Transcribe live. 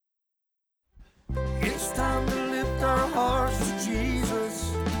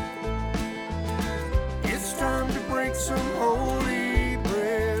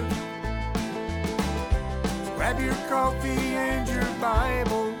coffee and your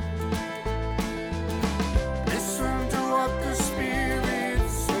Bible. Listen to what the Spirit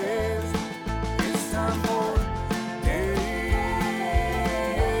says. It's time for Daybreak.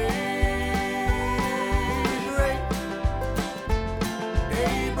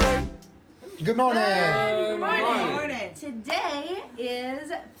 Good morning. Good morning. Today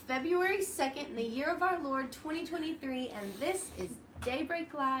is February 2nd in the year of our Lord 2023, and this is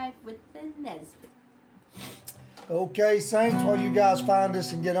Daybreak Live with the Nesbitt. Okay, Saints, while you guys find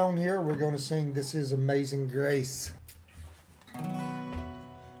us and get on here, we're going to sing This Is Amazing Grace.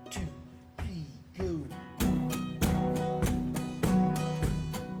 2, 3, go.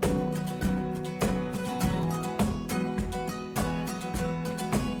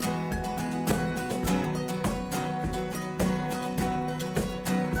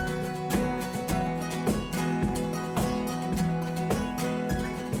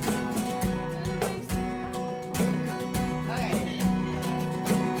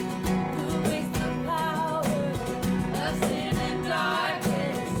 Who is the power of sin and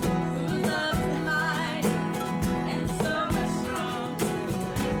darkness?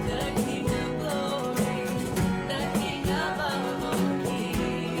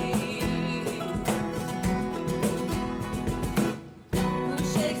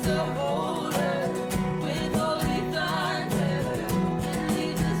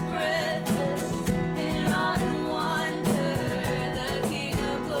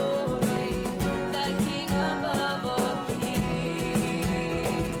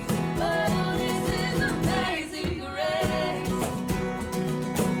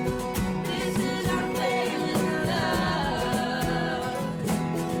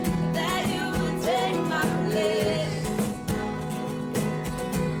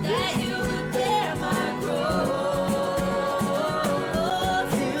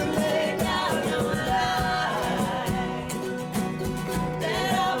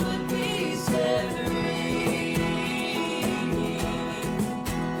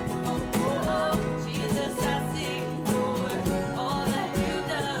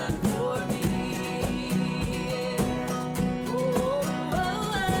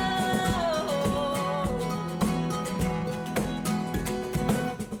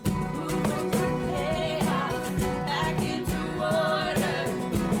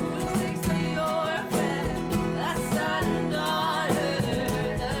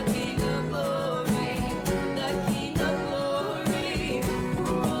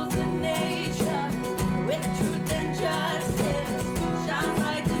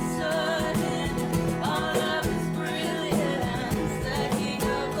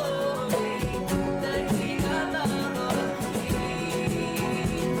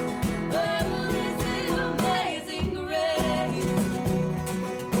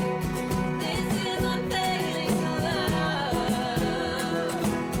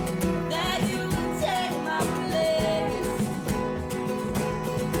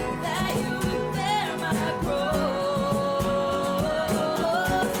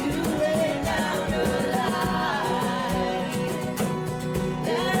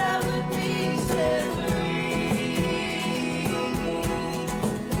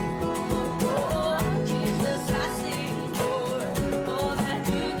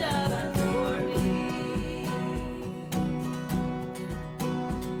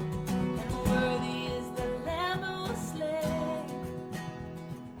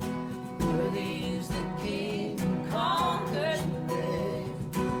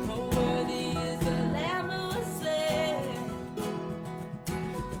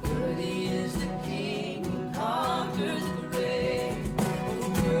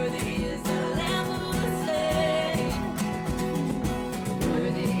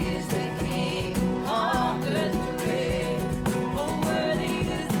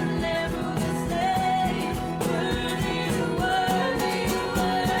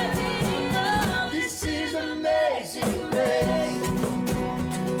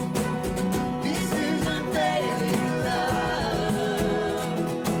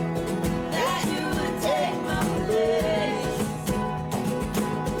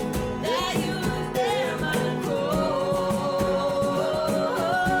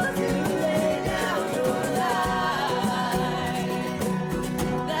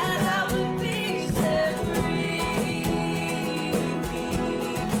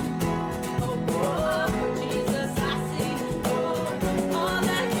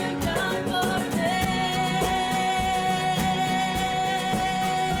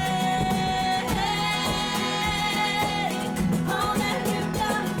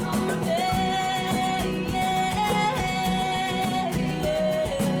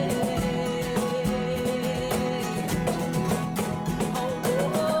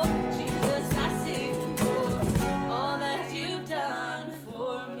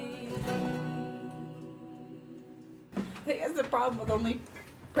 problem with only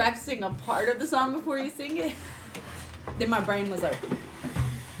practicing a part of the song before you sing it. Then my brain was like,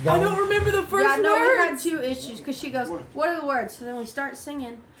 I don't remember the first Yeah, no, we had words. 2 issues because she goes, "What are the words?" So then we start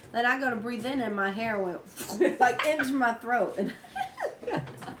singing. Then I go to breathe in, and my hair went like into my throat. And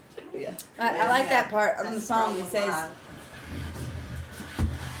I like that part of the song. It says,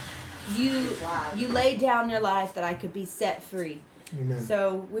 "You laid down your life that I could be set free." Amen.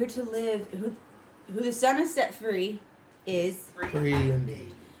 So we're to live. Who the Son has set free is Free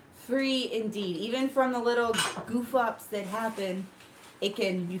indeed. free indeed. Even from the little goof ups that happen, you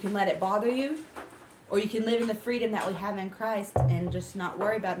can let it bother you, or you can live in the freedom that we have in Christ and just not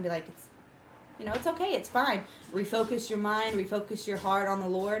worry about it and be like, it's okay, it's fine. Refocus your mind, refocus your heart on the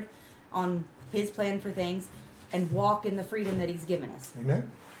Lord, on His plan for things, and walk in the freedom that He's given us.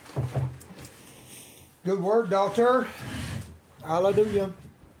 Amen. Good word, doctor. Hallelujah.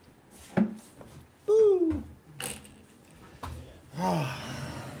 Woo.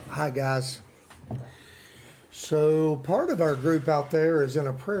 Hi, guys. So part of our group out there is in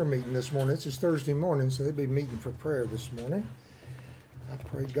a prayer meeting this morning. This is Thursday morning, so they'll be meeting for prayer this morning. I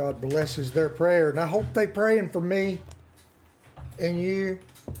pray God blesses their prayer, and I hope they praying for me and you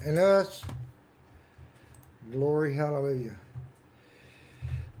and us. Glory, hallelujah.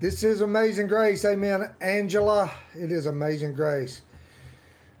 This is Amazing Grace. Amen. Angela, it is Amazing Grace.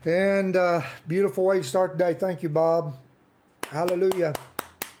 And beautiful way to start the day. Thank you, Bob. Hallelujah.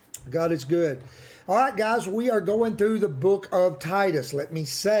 God is good. All right, guys, we are going through the book of Titus. Let me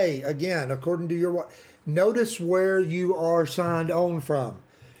say again, according to your, notice where you are signed on from.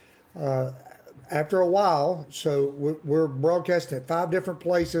 After a while, so we're broadcasting at 5 different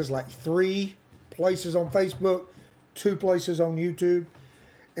places, like 3 places on Facebook, 2 places on YouTube.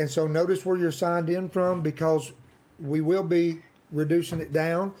 And so notice where you're signed in from, because we will be reducing it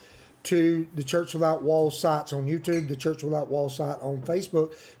down to the Church Without Walls sites on YouTube, the Church Without Walls site on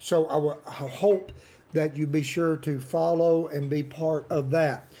Facebook. So I hope that you be sure to follow and be part of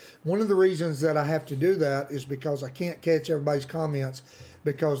that. One of the reasons that I have to do that is because I can't catch everybody's comments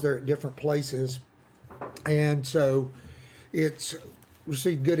because they're at different places. And so it's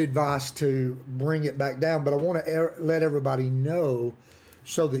received good advice to bring it back down, but I want to let everybody know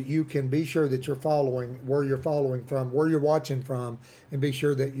so that you can be sure that you're following, where you're following from, where you're watching from, and be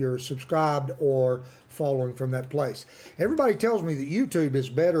sure that you're subscribed or following from that place. Everybody tells me that YouTube is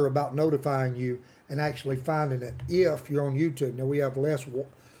better about notifying you and actually finding it if you're on YouTube. Now, we have less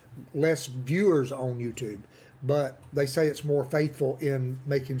viewers on YouTube, but they say it's more faithful in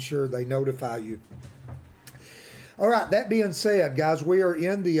making sure they notify you. All right, that being said, guys, we are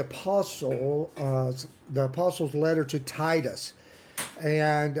in the Apostle's letter to Titus.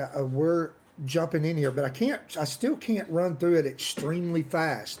 And we're jumping in here, but I still can't run through it extremely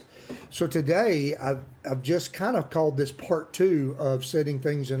fast. So today I've just kind of called this part 2 of setting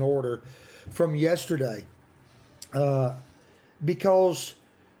things in order from yesterday, because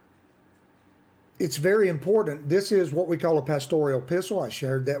it's very important. This is what we call a pastoral epistle. I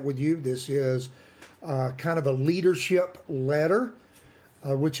shared that with you. This is kind of a leadership letter,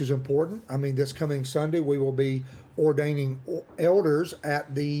 which is important. I mean, this coming Sunday we will be ordaining elders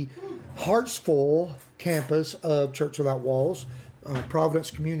at the Hartsville campus of Church Without Walls, Providence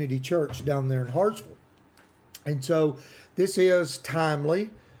Community Church down there in Hartsville. And so this is timely.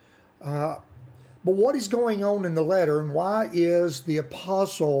 But what is going on in the letter, and why is the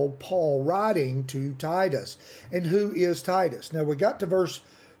Apostle Paul writing to Titus? And who is Titus? Now, we got to verse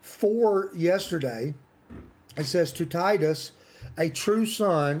 4 yesterday. It says, to Titus, a true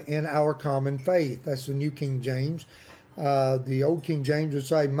son in our common faith. That's the New King James. The Old King James would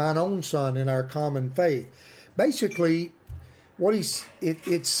say, mine own son in our common faith. Basically, what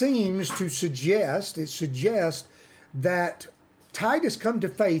it seems to suggest, it suggests that Titus come to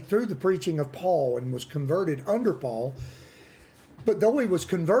faith through the preaching of Paul and was converted under Paul. But though he was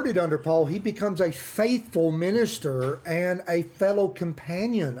converted under Paul, he becomes a faithful minister and a fellow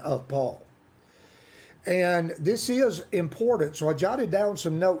companion of Paul. And this is important. So I jotted down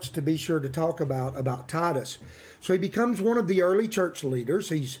some notes to be sure to talk about Titus. So he becomes one of the early church leaders.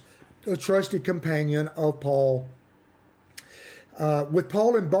 He's a trusted companion of Paul. With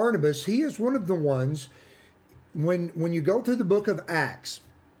Paul and Barnabas, he is one of the ones, when you go through the book of Acts,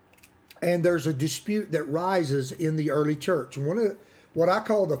 and there's a dispute that rises in the early church. One of what I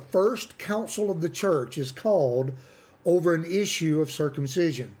call the first council of the church is called over an issue of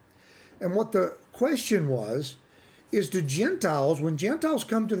circumcision. And what the question was, is do Gentiles, when Gentiles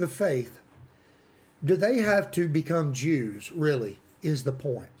come to the faith, do they have to become Jews, really, is the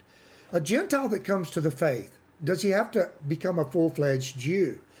point. A Gentile that comes to the faith, does he have to become a full-fledged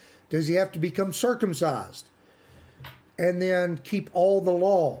Jew? Does he have to become circumcised? and then keep all the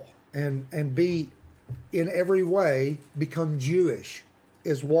law and be in every way become Jewish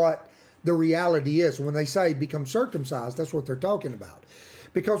is what the reality is. When they say become circumcised, that's what they're talking about.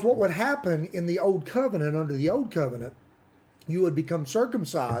 Because what would happen in the old covenant, under the old covenant, you would become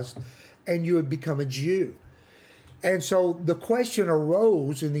circumcised and you would become a Jew. And so the question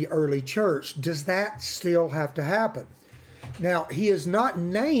arose in the early church, does that still have to happen? Now, he is not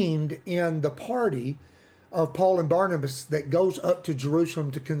named in the party of Paul and Barnabas that goes up to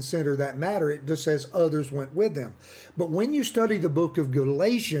Jerusalem to consider that matter. It just says others went with them. But when you study the book of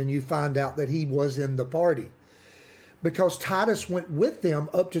Galatians, you find out that he was in the party, because Titus went with them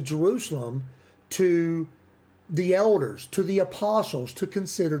up to Jerusalem to the elders, to the apostles, to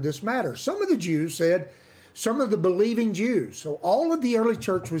consider this matter. Some of the Jews said, some of the believing Jews, so all of the early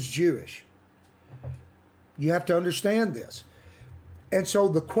church was Jewish. You have to understand this. And so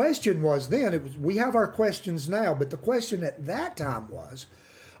the question was then, it was, we have our questions now, but the question at that time was,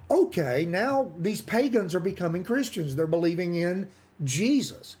 okay, now these pagans are becoming Christians. They're believing in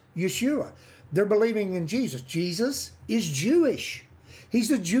Jesus, Yeshua. They're believing in Jesus. Jesus is Jewish. He's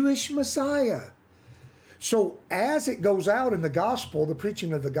the Jewish Messiah. So as it goes out in the gospel, the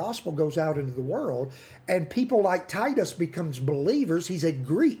preaching of the gospel goes out into the world, and people like Titus becomes believers. He's a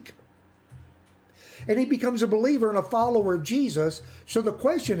Greek. And he becomes a believer and a follower of Jesus. So the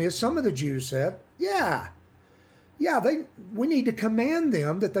question is, some of the Jews said, we need to command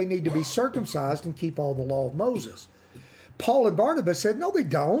them that they need to be circumcised and keep all the law of Moses. Paul and Barnabas said, no, they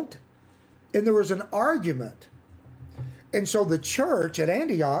don't. And there was an argument. And so the church at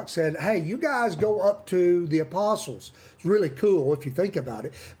Antioch said, hey, you guys go up to the apostles. It's really cool if you think about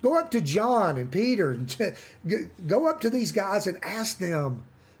it. Go up to John and Peter and go up to these guys and ask them.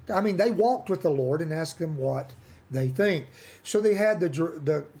 I mean, they walked with the Lord and asked them what they think. So they had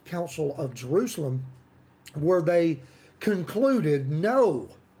the Council of Jerusalem, where they concluded, no,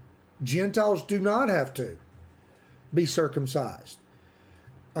 Gentiles do not have to be circumcised.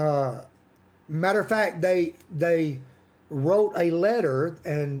 Matter of fact, they wrote a letter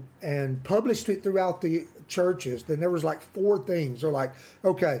and published it throughout the churches. Then there was like 4 things. They're like,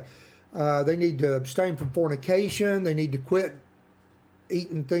 okay, they need to abstain from fornication. They need to quit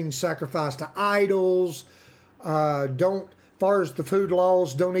eating things sacrificed to idols. As far as the food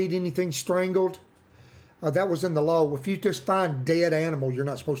laws, don't eat anything strangled. That was in the law. If you just find dead animal, you're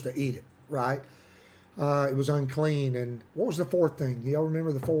not supposed to eat it, right? It was unclean. And what was the 4th thing? Do y'all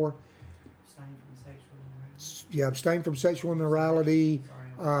remember the 4? Yeah, abstain from sexual immorality.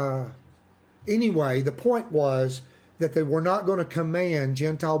 Anyway, the point was that they were not going to command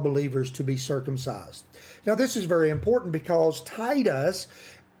Gentile believers to be circumcised. Now, this is very important because Titus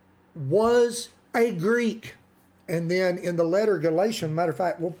was a Greek. And then in the letter of Galatians, matter of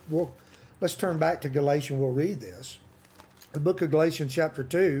fact, let's turn back to Galatians. We'll read this. The book of Galatians chapter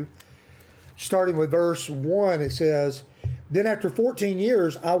 2, starting with verse 1, it says, then after 14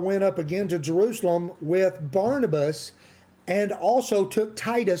 years, I went up again to Jerusalem with Barnabas and also took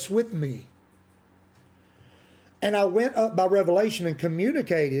Titus with me. And I went up by revelation and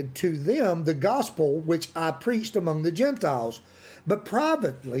communicated to them the gospel which I preached among the Gentiles, but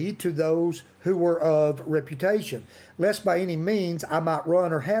privately to those who were of reputation, lest by any means I might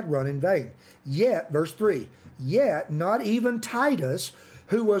run or had run in vain. Yet, verse 3, yet not even Titus,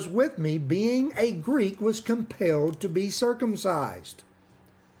 who was with me, being a Greek, was compelled to be circumcised.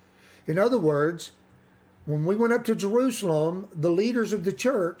 In other words, when we went up to Jerusalem, the leaders of the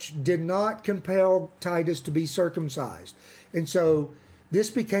church did not compel Titus to be circumcised. And so this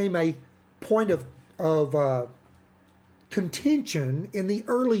became a point of contention in the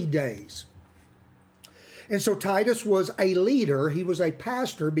early days. And so Titus was a leader. He was a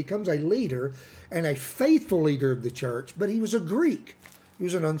pastor, becomes a leader, and a faithful leader of the church, but he was a Greek. He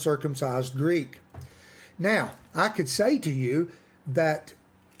was an uncircumcised Greek. Now, I could say to you that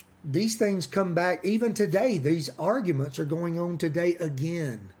these things come back even today. These arguments are going on today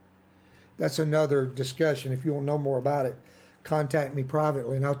again. That's another discussion. If you want to know more about it, contact me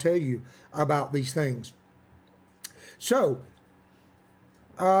privately and I'll tell you about these things. So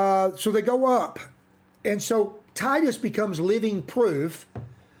they go up. And so Titus becomes living proof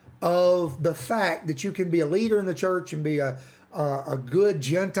of the fact that you can be a leader in the church and be a good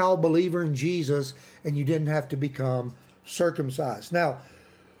Gentile believer in Jesus, and you didn't have to become circumcised. Now,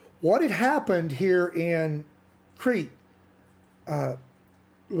 what had happened here in Crete,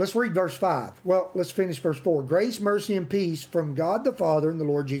 let's read verse 5. Well, let's finish verse 4. Grace, mercy, and peace from God the Father and the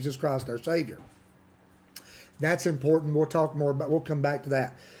Lord Jesus Christ, our Savior. That's important. We'll talk more about, we'll come back to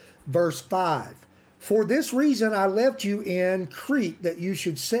that. Verse 5. For this reason I left you in Crete, that you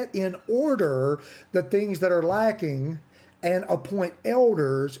should set in order the things that are lacking and appoint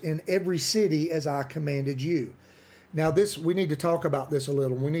elders in every city as I commanded you. Now, this, we need to talk about this a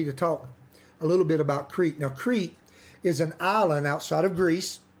little. We need to talk a little bit about Crete. Now, Crete is an island outside of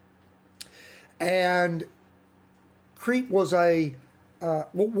Greece, and Crete was well,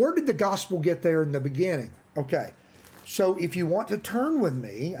 where did the gospel get there in the beginning? Okay, so if you want to turn with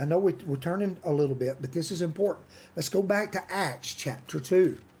me, I know we're turning a little bit, but this is important. Let's go back to Acts chapter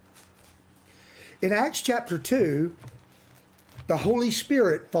 2. In Acts chapter 2, the Holy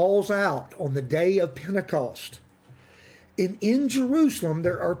Spirit falls out on the day of Pentecost. And in Jerusalem,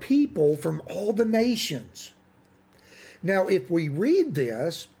 there are people from all the nations. Now, if we read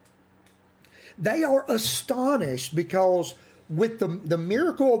this, they are astonished because with the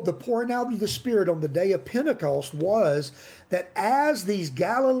miracle of the pouring out of the Spirit on the day of Pentecost was that as these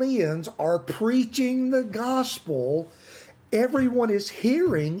Galileans are preaching the gospel, everyone is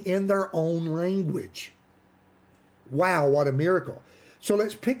hearing in their own language. Wow, what a miracle. So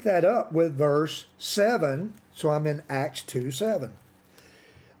let's pick that up with verse 7. So I'm in Acts 2:7.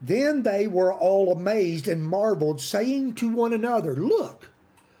 Then they were all amazed and marveled, saying to one another, Look,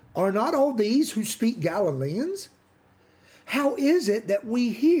 are not all these who speak Galileans? How is it that we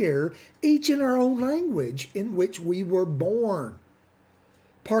hear each in our own language in which we were born?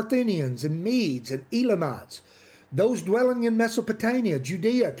 Parthians and Medes and Elamites, those dwelling in Mesopotamia,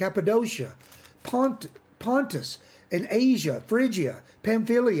 Judea, Cappadocia, Pontus, and Asia, Phrygia,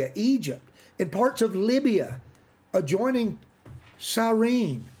 Pamphylia, Egypt, and parts of Libya, adjoining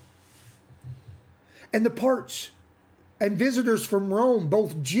Cyrene, and the parts and visitors from Rome,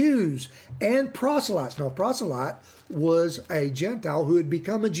 both Jews and proselytes. Now, a proselyte was a Gentile who had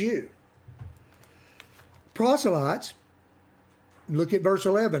become a Jew. Proselytes, look at verse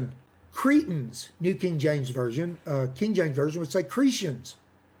 11. Cretans, New King James Version, King James Version would say Cretians.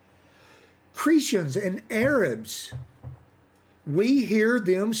 Cretians and Arabs, we hear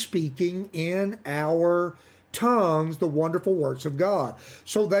them speaking in our tongues the wonderful works of God.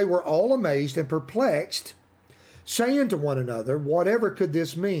 So they were all amazed and perplexed, saying to one another, Whatever could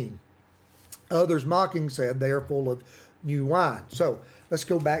this mean? Others mocking said, They are full of new wine. So let's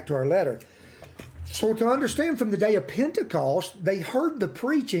go back to our letter. So to understand, from the day of Pentecost, they heard the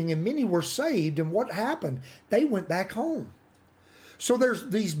preaching and many were saved. And what happened? They went back home. So there's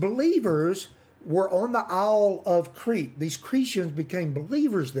these believers were on the Isle of Crete. These Cretians became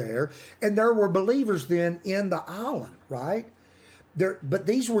believers there, and there were believers then in the island, right? But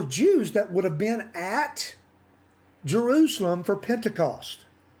these were Jews that would have been at Jerusalem for Pentecost,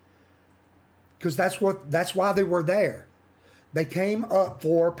 because that's why they were there. They came up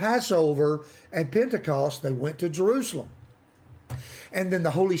for Passover and Pentecost. They went to Jerusalem. And then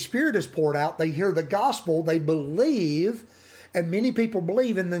the Holy Spirit is poured out. They hear the gospel. They believe. And many people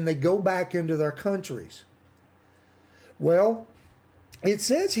believe. And then they go back into their countries. Well, it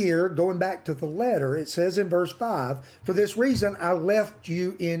says here, going back to the letter, it says in verse 5, For this reason I left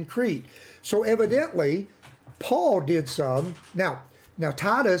you in Crete. So evidently, Paul did some. Now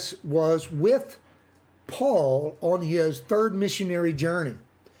Titus was with Paul on his third missionary journey.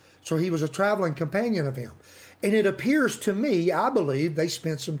 So he was a traveling companion of him. And it appears to me, I believe, they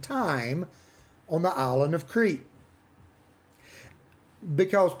spent some time on the island of Crete.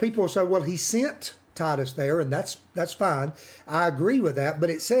 Because people say, well, he sent Titus there, and that's fine. I agree with that. But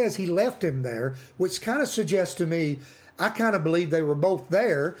it says he left him there, which kind of suggests to me, I kind of believe they were both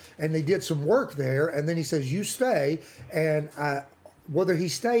there, and they did some work there. And then he says, you stay. And whether he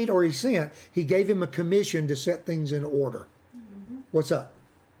stayed or he sent, he gave him a commission to set things in order. Mm-hmm. What's up?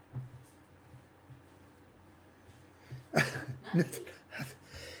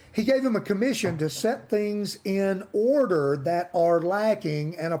 He gave him a commission to set things in order that are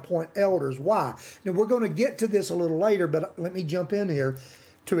lacking and appoint elders. Why? Now, we're going to get to this a little later, but let me jump in here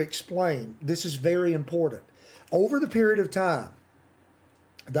to explain. This is very important. Over the period of time,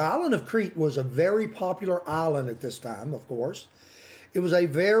 the island of Crete was a very popular island at this time, of course. It was a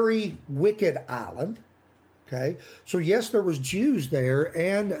very wicked island. Okay, so yes, there was Jews there,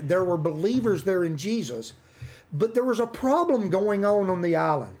 and there were believers there in Jesus, but there was a problem going on the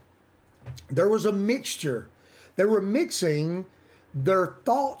island. There was a mixture. They were mixing their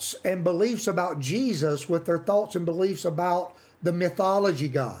thoughts and beliefs about Jesus with their thoughts and beliefs about the mythology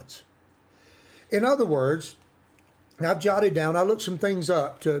gods. In other words, I've jotted down, I looked some things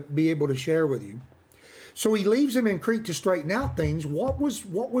up to be able to share with you. So he leaves him in Crete to straighten out things. What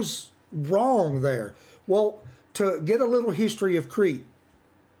was wrong there? Well, to get a little history of Crete.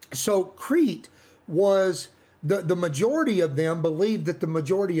 So Crete was, the majority of them believed that the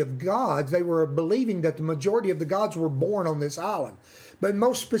majority of gods, they were believing that the majority of the gods were born on this island. But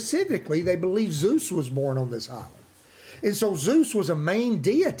most specifically, they believed Zeus was born on this island. And so Zeus was a main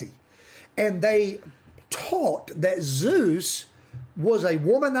deity. And they taught that Zeus was a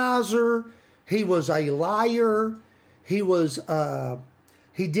womanizer, he was a liar, he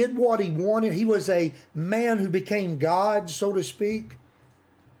did what he wanted. He was a man who became God, so to speak.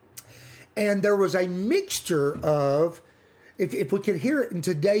 And there was a mixture of, if we could hear it in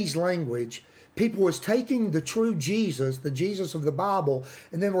today's language, people was taking the true Jesus, the Jesus of the Bible,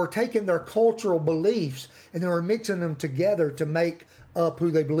 and then were taking their cultural beliefs and they were mixing them together to make up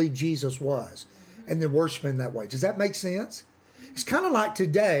who they believed Jesus was, and then worshiping that way. Does that make sense? It's kind of like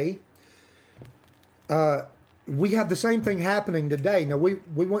today. We have the same thing happening today. Now, we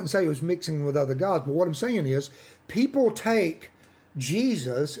wouldn't say it was mixing with other gods, but what I'm saying is people take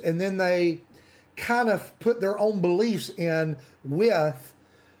Jesus and then they kind of put their own beliefs in with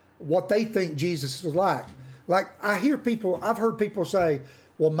what they think Jesus is like. Like I've heard people say,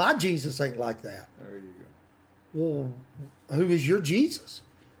 well, my Jesus ain't like that. There you go. Well, who is your Jesus?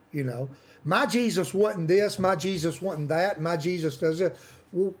 You know, my Jesus wasn't this, my Jesus wasn't that, my Jesus does it.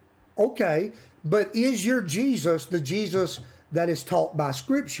 Well, okay, but is your Jesus the Jesus that is taught by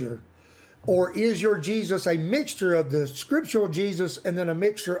Scripture? Or is your Jesus a mixture of the scriptural Jesus and then a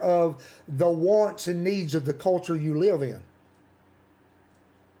mixture of the wants and needs of the culture you live in?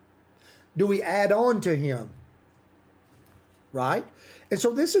 Do we add on to him? Right? And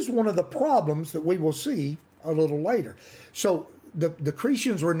so this is one of the problems that we will see a little later. So the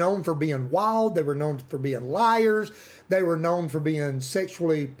Christians were known for being wild. They were known for being liars. They were known for being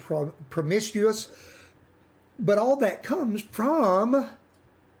sexually promiscuous. But all that comes from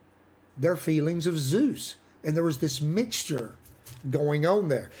their feelings of Zeus. And there was this mixture going on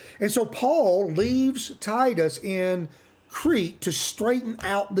there. And so Paul leaves Titus in Crete to straighten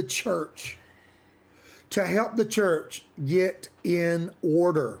out the church, to help the church get in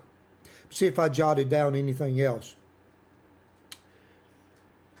order. See if I jotted down anything else.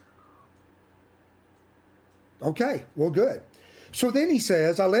 Okay, well, good. So then he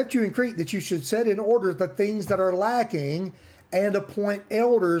says, I left you in Crete that you should set in order the things that are lacking and appoint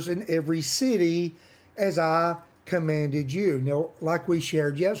elders in every city as I commanded you. Now, like we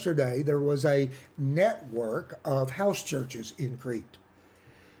shared yesterday, there was a network of house churches in Crete.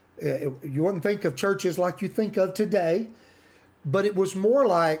 You wouldn't think of churches like you think of today, but it was more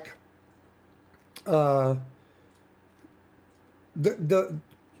like the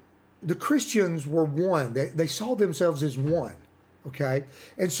Christians were one. They saw themselves as one, okay?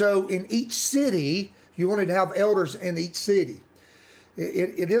 And so in each city, you wanted to have elders in each city.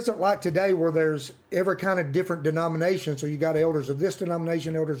 It isn't like today where there's every kind of different denomination. So you got elders of this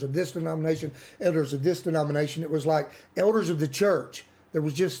denomination, elders of this denomination, elders of this denomination. It was like elders of the church. It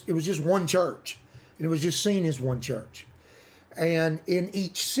was just one church. And it was just seen as one church. And in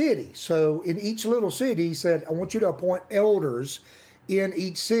each city, so in each little city, he said, I want you to appoint elders in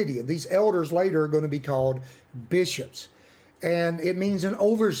each city. And these elders later are going to be called bishops. And it means an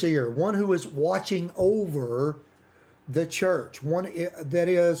overseer, one who is watching over the church, one that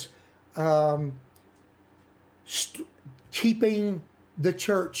is keeping the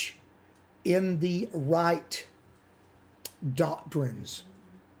church in the right doctrines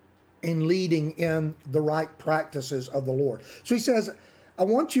and leading in the right practices of the Lord. So he says, I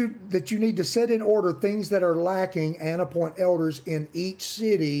want you need to set in order things that are lacking and appoint elders in each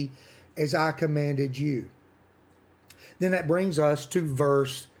city as I commanded you. Then that brings us to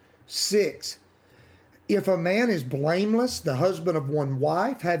verse 6. If a man is blameless, the husband of one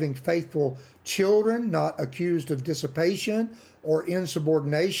wife, having faithful children, not accused of dissipation or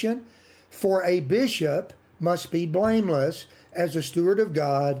insubordination, for a bishop must be blameless as a steward of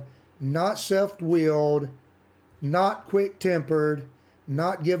God, not self-willed, not quick-tempered,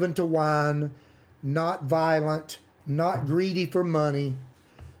 not given to wine, not violent, not greedy for money,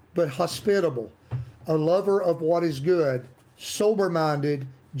 but hospitable, a lover of what is good, sober-minded,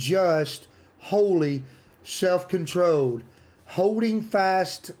 just, holy, self-controlled, holding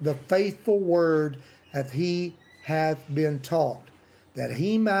fast the faithful word that he hath been taught, that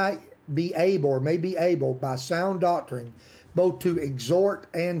he may be able by sound doctrine both to exhort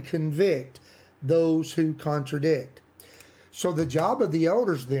and convict those who contradict. So the job of the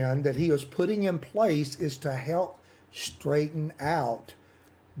elders then that he is putting in place is to help straighten out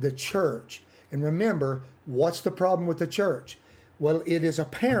the church. And remember, what's the problem with the church? Well, it is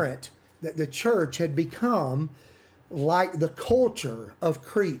apparent that the church had become like the culture of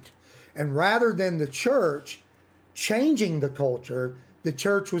Crete. And rather than the church changing the culture, the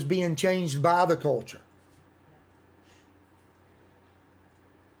church was being changed by the culture.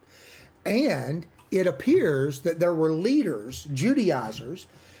 And it appears that there were leaders, Judaizers,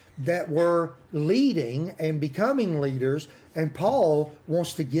 that were leading and becoming leaders, and Paul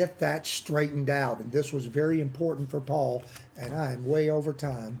wants to get that straightened out. And this was very important for Paul, and I am way over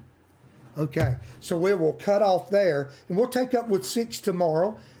time. Okay, so we will cut off there, and we'll take up with 6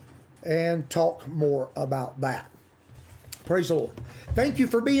 tomorrow and talk more about that. Praise the Lord. Thank you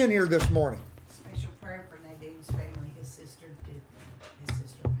for being here this morning. Special prayer for Nadine's family. His sister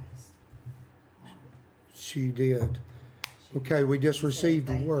passed. She did. Okay, we just received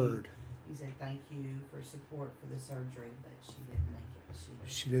the word. He said thank you for support for the surgery, but she didn't make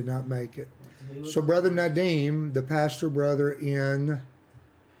it. She did not make it. went to be with So the Brother Lord. Nadim, the pastor brother in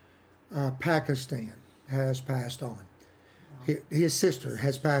Pakistan, has passed on. His sister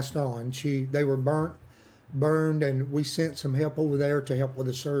has passed on. They were burned, and we sent some help over there to help with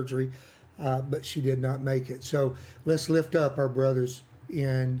the surgery, but she did not make it. So let's lift up our brothers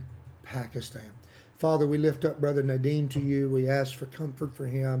in Pakistan. Father, we lift up Brother Nadim to you. We ask for comfort for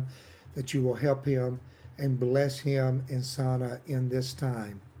him, that you will help him and bless him and Sana in this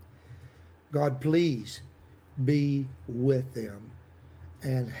time. God, please be with them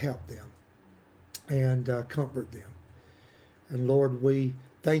and help them and comfort them. And Lord, we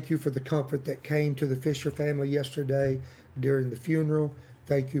thank you for the comfort that came to the Fisher family yesterday during the funeral.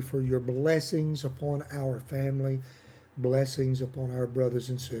 Thank you for your blessings upon our family, blessings upon our brothers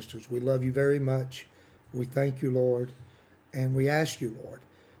and sisters. We love you very much. We thank you, Lord, and we ask you, Lord,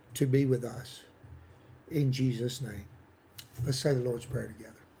 to be with us. In Jesus' name. Let's say the Lord's Prayer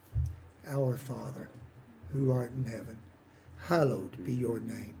together. Our Father, who art in heaven, hallowed be your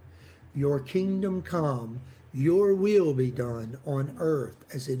name. Your kingdom come, your will be done on earth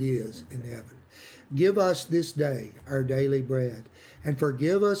as it is in heaven. Give us this day our daily bread, and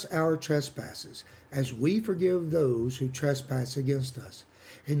forgive us our trespasses, as we forgive those who trespass against us.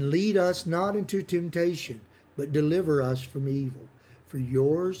 And lead us not into temptation, but deliver us from evil. For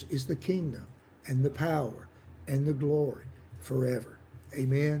yours is the kingdom, and the power, and the glory forever.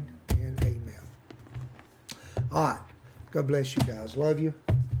 Amen and amen. All right. God bless you guys. Love you.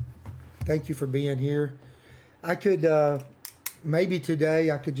 Thank you for being here. I could, maybe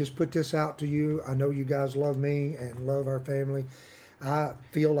today I could just put this out to you. I know you guys love me and love our family. I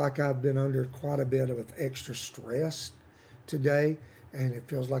feel like I've been under quite a bit of extra stress today, and it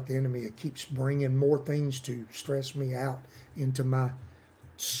feels like the enemy keeps bringing more things to stress me out into my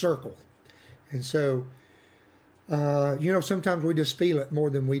circle. And so, sometimes we just feel it more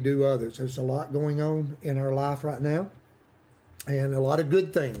than we do others. There's a lot going on in our life right now, and a lot of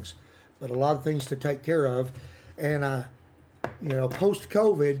good things, but a lot of things to take care of. And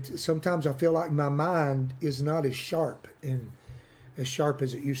post-COVID, sometimes I feel like my mind is not as sharp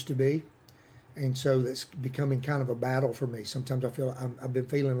as it used to be. And so that's becoming kind of a battle for me. Sometimes I feel I've been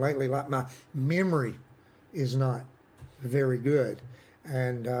feeling lately like my memory is not very good.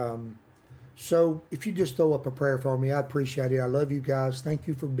 And so if you just throw up a prayer for me, I appreciate it. I love you guys. Thank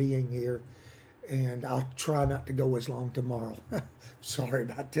you for being here. And I'll try not to go as long tomorrow. Sorry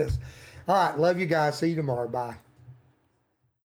about this. All right. Love you guys. See you tomorrow. Bye.